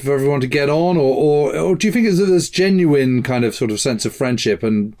for everyone to get on, or do you think there's genuine kind of sort of sense of friendship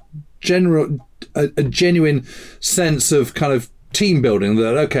and a genuine sense of kind of team building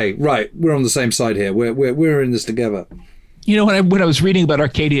that, okay, right, we're on the same side here, we're in this together? When I was reading about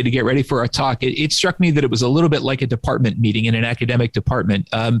Arcadia to get ready for our talk, it struck me that it was a little bit like a department meeting in an academic department.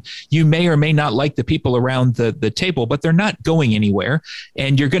 You may or may not like the people around the table, but they're not going anywhere.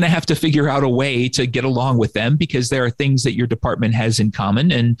 And you're going to have to figure out a way to get along with them because there are things that your department has in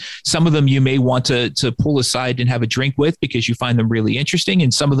common. And some of them you may want to pull aside and have a drink with because you find them really interesting.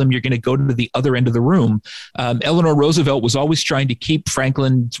 And some of them you're going to go to the other end of the room. Eleanor Roosevelt was always trying to keep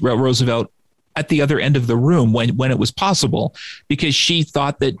Franklin Roosevelt at the other end of the room when it was possible, because she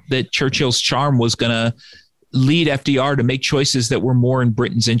thought that Churchill's charm was going to lead FDR to make choices that were more in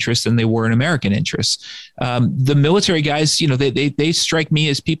Britain's interest than they were in American interests. The military guys, they strike me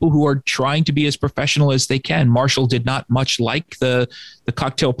as people who are trying to be as professional as they can. Marshall did not much like the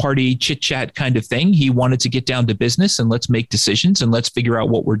cocktail party chit chat kind of thing. He wanted to get down to business and let's make decisions and let's figure out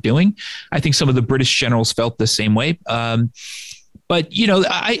what we're doing. I think some of the British generals felt the same way. But,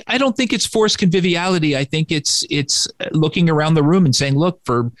 I don't think it's forced conviviality. I think it's looking around the room and saying, look,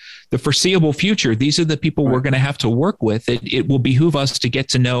 for the foreseeable future, these are the people we're going to have to work with. It will behoove us to get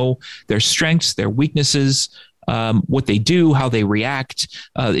to know their strengths, their weaknesses, what they do, how they react.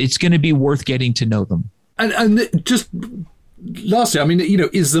 It's going to be worth getting to know them. And just lastly, I mean,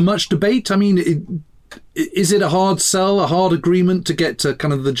 is there much debate? I mean, is it a hard sell, a hard agreement to get to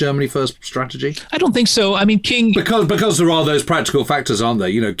kind of the Germany first strategy? I don't think so. I mean, King... Because there are those practical factors, aren't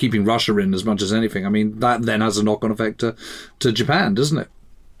there? Keeping Russia in as much as anything. I mean, that then has a knock-on effect to Japan, doesn't it?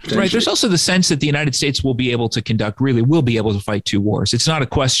 Right. There's also the sense that the United States will be able to fight two wars. It's not a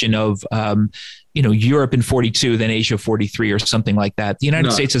question of, Europe in 42, then Asia 43 or something like that. The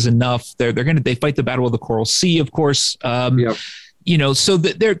United States has enough. They fight the Battle of the Coral Sea, of course. Yep. So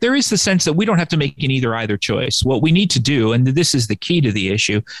there is the sense that we don't have to make an either choice. What we need to do, and this is the key to the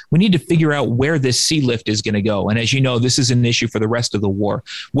issue, we need to figure out where this sea lift is going to go. And as you know, this is an issue for the rest of the war.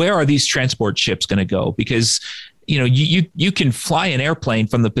 Where are these transport ships going to go? Because you can fly an airplane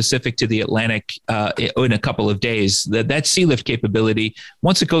from the Pacific to the Atlantic in a couple of days. That sea lift capability,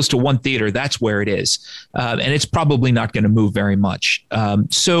 once it goes to one theater, that's where it is. And it's probably not going to move very much. And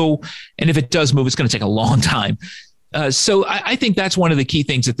if it does move, it's going to take a long time. So I think that's one of the key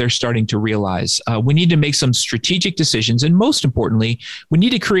things that they're starting to realize. We need to make some strategic decisions. And most importantly, we need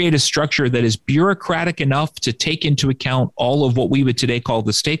to create a structure that is bureaucratic enough to take into account all of what we would today call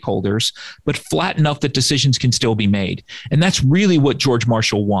the stakeholders, but flat enough that decisions can still be made. And that's really what George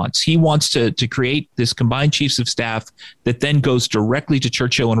Marshall wants. He wants to create this combined chiefs of staff that then goes directly to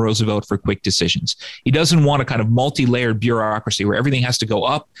Churchill and Roosevelt for quick decisions. He doesn't want a kind of multi-layered bureaucracy where everything has to go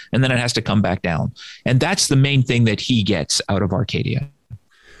up and then it has to come back down. And that's the main thing that he gets out of Arcadia.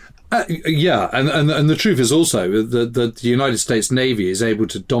 Yeah, and the truth is also that the United States Navy is able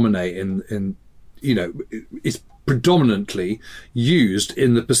to dominate in it's predominantly used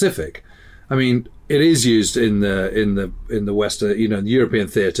in the Pacific. I mean, it is used in the Western, the European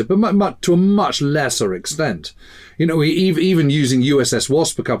theatre, but to a much lesser extent. Even using USS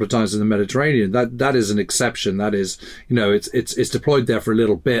Wasp a couple of times in the Mediterranean, that is an exception. That is, it's deployed there for a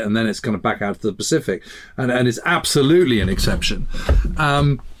little bit and then it's kind of back out to the Pacific, and it's absolutely an exception.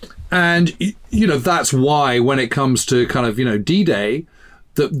 And that's why when it comes to kind of D-Day,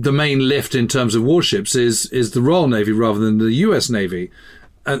 the main lift in terms of warships is the Royal Navy rather than the US Navy.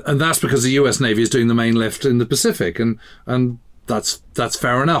 And that's because the US Navy is doing the main lift in the Pacific, and that's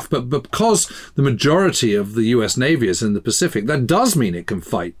fair enough. But because the majority of the US Navy is in the Pacific, that does mean it can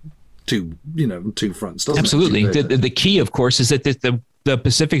fight two fronts, doesn't Absolutely. it? The key, of course, is that the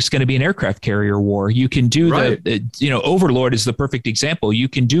Pacific's going to be an aircraft carrier war. You can do Overlord is the perfect example. You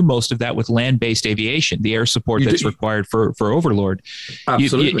can do most of that with land-based aviation, the air support that's required for Overlord.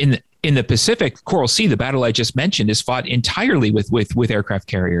 Absolutely. In the Pacific, Coral Sea, the battle I just mentioned, is fought entirely with aircraft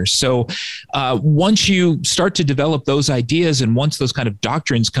carriers. So once you start to develop those ideas and once those kind of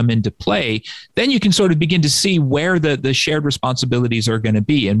doctrines come into play, then you can sort of begin to see where the shared responsibilities are going to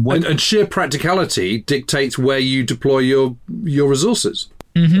be. And sheer practicality dictates where you deploy your resources.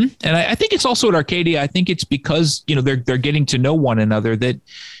 Mm-hmm. And I think it's also at Arcadia, I think it's because, they're getting to know one another that,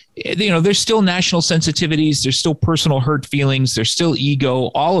 there's still national sensitivities, there's still personal hurt feelings, there's still ego,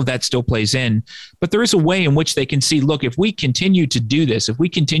 all of that still plays in. But there is a way in which they can see, look, if we continue to do this, if we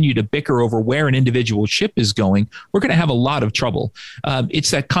continue to bicker over where an individual ship is going, we're going to have a lot of trouble. It's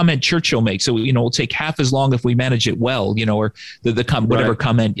that comment Churchill makes. So, it'll take half as long if we manage it well, or whatever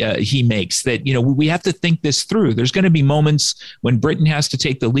comment he makes, that, we have to think this through. There's going to be moments when Britain has to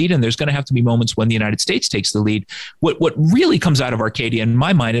take the lead, and there's going to have to be moments when the United States takes the lead. What really comes out of Arcadia, in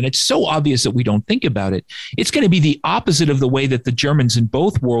my mind, and it's so obvious that we don't think about it, it's going to be the opposite of the way that the Germans in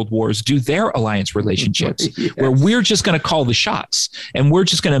both world wars do their alliance relationships, yes, where we're just going to call the shots and we're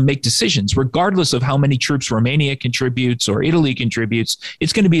just going to make decisions regardless of how many troops Romania contributes or Italy contributes.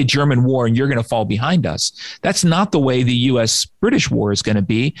 It's going to be a German war and you're going to fall behind us. That's not the way the US-British war is going to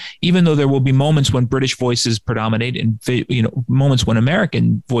be, even though there will be moments when British voices predominate and moments when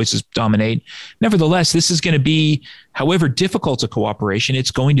American voices dominate. Nevertheless, this is going to be, however difficult a cooperation, it's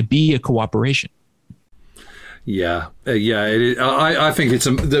going to be a cooperation. Yeah. It is. I think it's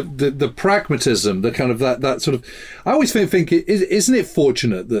the pragmatism, the kind of that sort of. I always think isn't it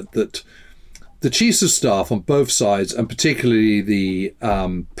fortunate that the chiefs of staff on both sides, and particularly the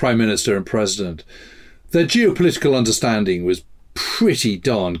prime minister and president, their geopolitical understanding was pretty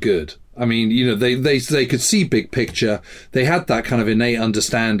darn good. I mean, they could see big picture. They had that kind of innate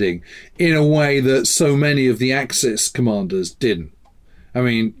understanding in a way that so many of the Axis commanders didn't. I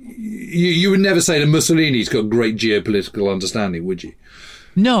mean, you would never say that Mussolini's got great geopolitical understanding, would you?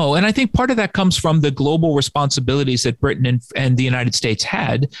 No, and I think part of that comes from the global responsibilities that Britain and the United States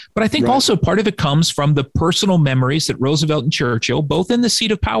had. But I think also part of it comes from the personal memories that Roosevelt and Churchill, both in the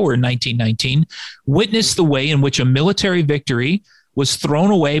seat of power in 1919, witnessed the way in which a military victory was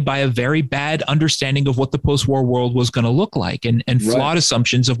thrown away by a very bad understanding of what the post-war world was going to look like and flawed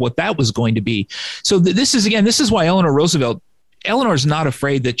assumptions of what that was going to be. So this is why Eleanor's not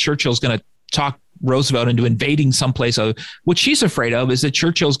afraid that Churchill's going to talk Roosevelt into invading someplace. What she's afraid of is that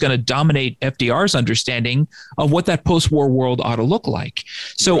Churchill's going to dominate FDR's understanding of what that post-war world ought to look like.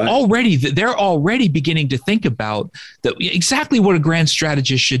 So already they're already beginning to think about exactly what a grand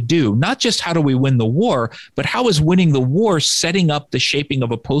strategist should do. Not just how do we win the war, but how is winning the war setting up the shaping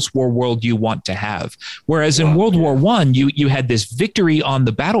of a post-war world you want to have. Whereas in World War I, you had this victory on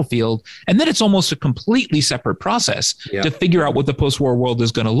the battlefield, and then it's almost a completely separate process to figure out what the post-war world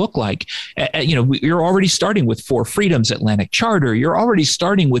is going to look like. You're already starting with Four Freedoms, Atlantic Charter. You're already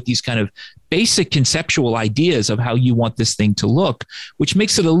starting with these kind of basic conceptual ideas of how you want this thing to look, which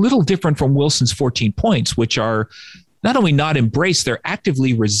makes it a little different from Wilson's 14 points, which are not only not embraced, they're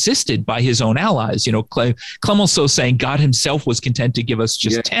actively resisted by his own allies. Clemenceau saying God himself was content to give us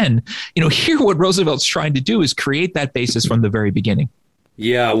just 10. Here what Roosevelt's trying to do is create that basis from the very beginning.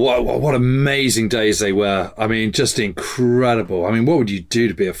 Yeah, what amazing days they were. I mean, just incredible. I mean, what would you do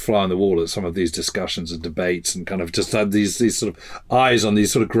to be a fly on the wall at some of these discussions and debates and kind of just have these sort of eyes on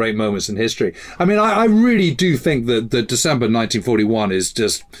these sort of great moments in history? I mean, I really do think that December 1941 is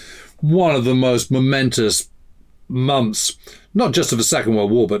just one of the most momentous months, not just of the Second World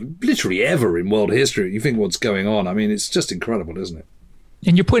War, but literally ever in world history. You think what's going on. I mean, it's just incredible, isn't it?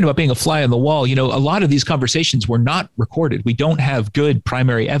 And your point about being a fly on the wall, a lot of these conversations were not recorded. We don't have good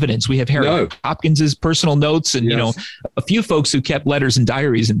primary evidence. We have Harry Hopkins's personal notes and, a few folks who kept letters and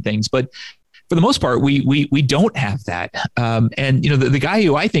diaries and things. But for the most part, we don't have that. And the guy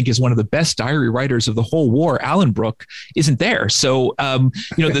who I think is one of the best diary writers of the whole war, Alan Brooke, isn't there. So,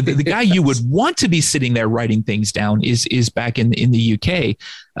 the guy you would want to be sitting there writing things down is back in the UK.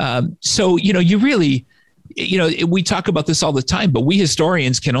 So, you really... we talk about this all the time, but we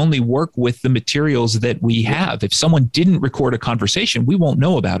historians can only work with the materials that we have. If someone didn't record a conversation, we won't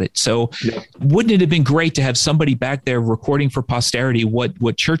know about it. So wouldn't it have been great to have somebody back there recording for posterity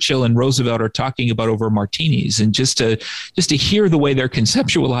what Churchill and Roosevelt are talking about over martinis, and just to hear the way they're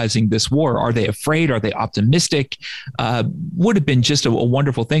conceptualizing this war? Are they afraid? Are they optimistic? Would have been just a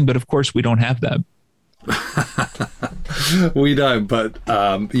wonderful thing. But of course, we don't have that. We don't, but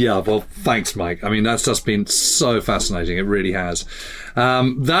well, thanks, Mike. I mean, that's just been so fascinating. It really has.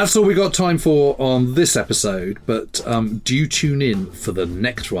 That's all we got time for on this episode, but do tune in for the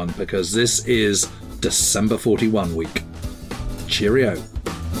next one, because this is December 41 week. Cheerio.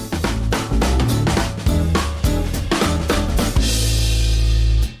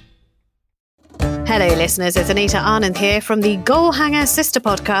 Hello, listeners. It's Anita Anand here from the Goalhanger sister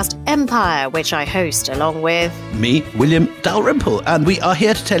podcast, Empire, which I host along with... me, William Dalrymple, and we are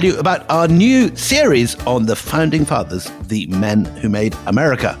here to tell you about our new series on the Founding Fathers, the men who made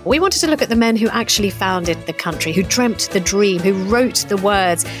America. We wanted to look at the men who actually founded the country, who dreamt the dream, who wrote the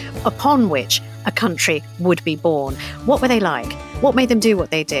words upon which a country would be born. What were they like? What made them do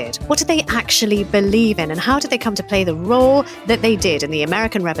what they did? What did they actually believe in? And how did they come to play the role that they did in the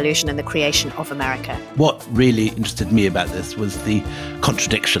American Revolution and the creation of America? What really interested me about this was the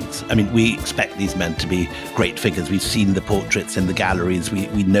contradictions. I mean, we expect these men to be great figures. We've seen the portraits in the galleries.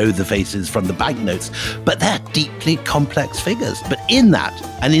 We know the faces from the banknotes, but they're deeply complex figures. But in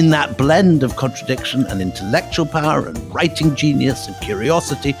that blend of contradiction and intellectual power and writing genius and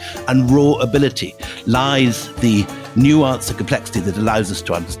curiosity and raw ability lies the nuance and complexity that allows us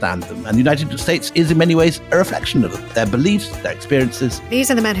to understand them. And the United States is in many ways a reflection of them, their beliefs, their experiences.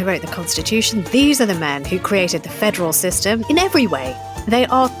 These are the men who wrote the Constitution. These are the men who created the federal system. In every way, they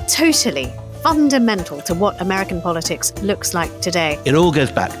are totally fundamental to what American politics looks like today. It all goes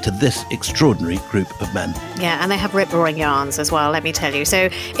back to this extraordinary group of men. Yeah, and they have rip-roaring yarns as well, let me tell you. So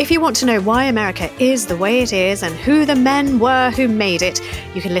if you want to know why America is the way it is and who the men were who made it,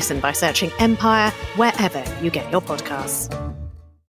 you can listen by searching Empire wherever you get your podcasts.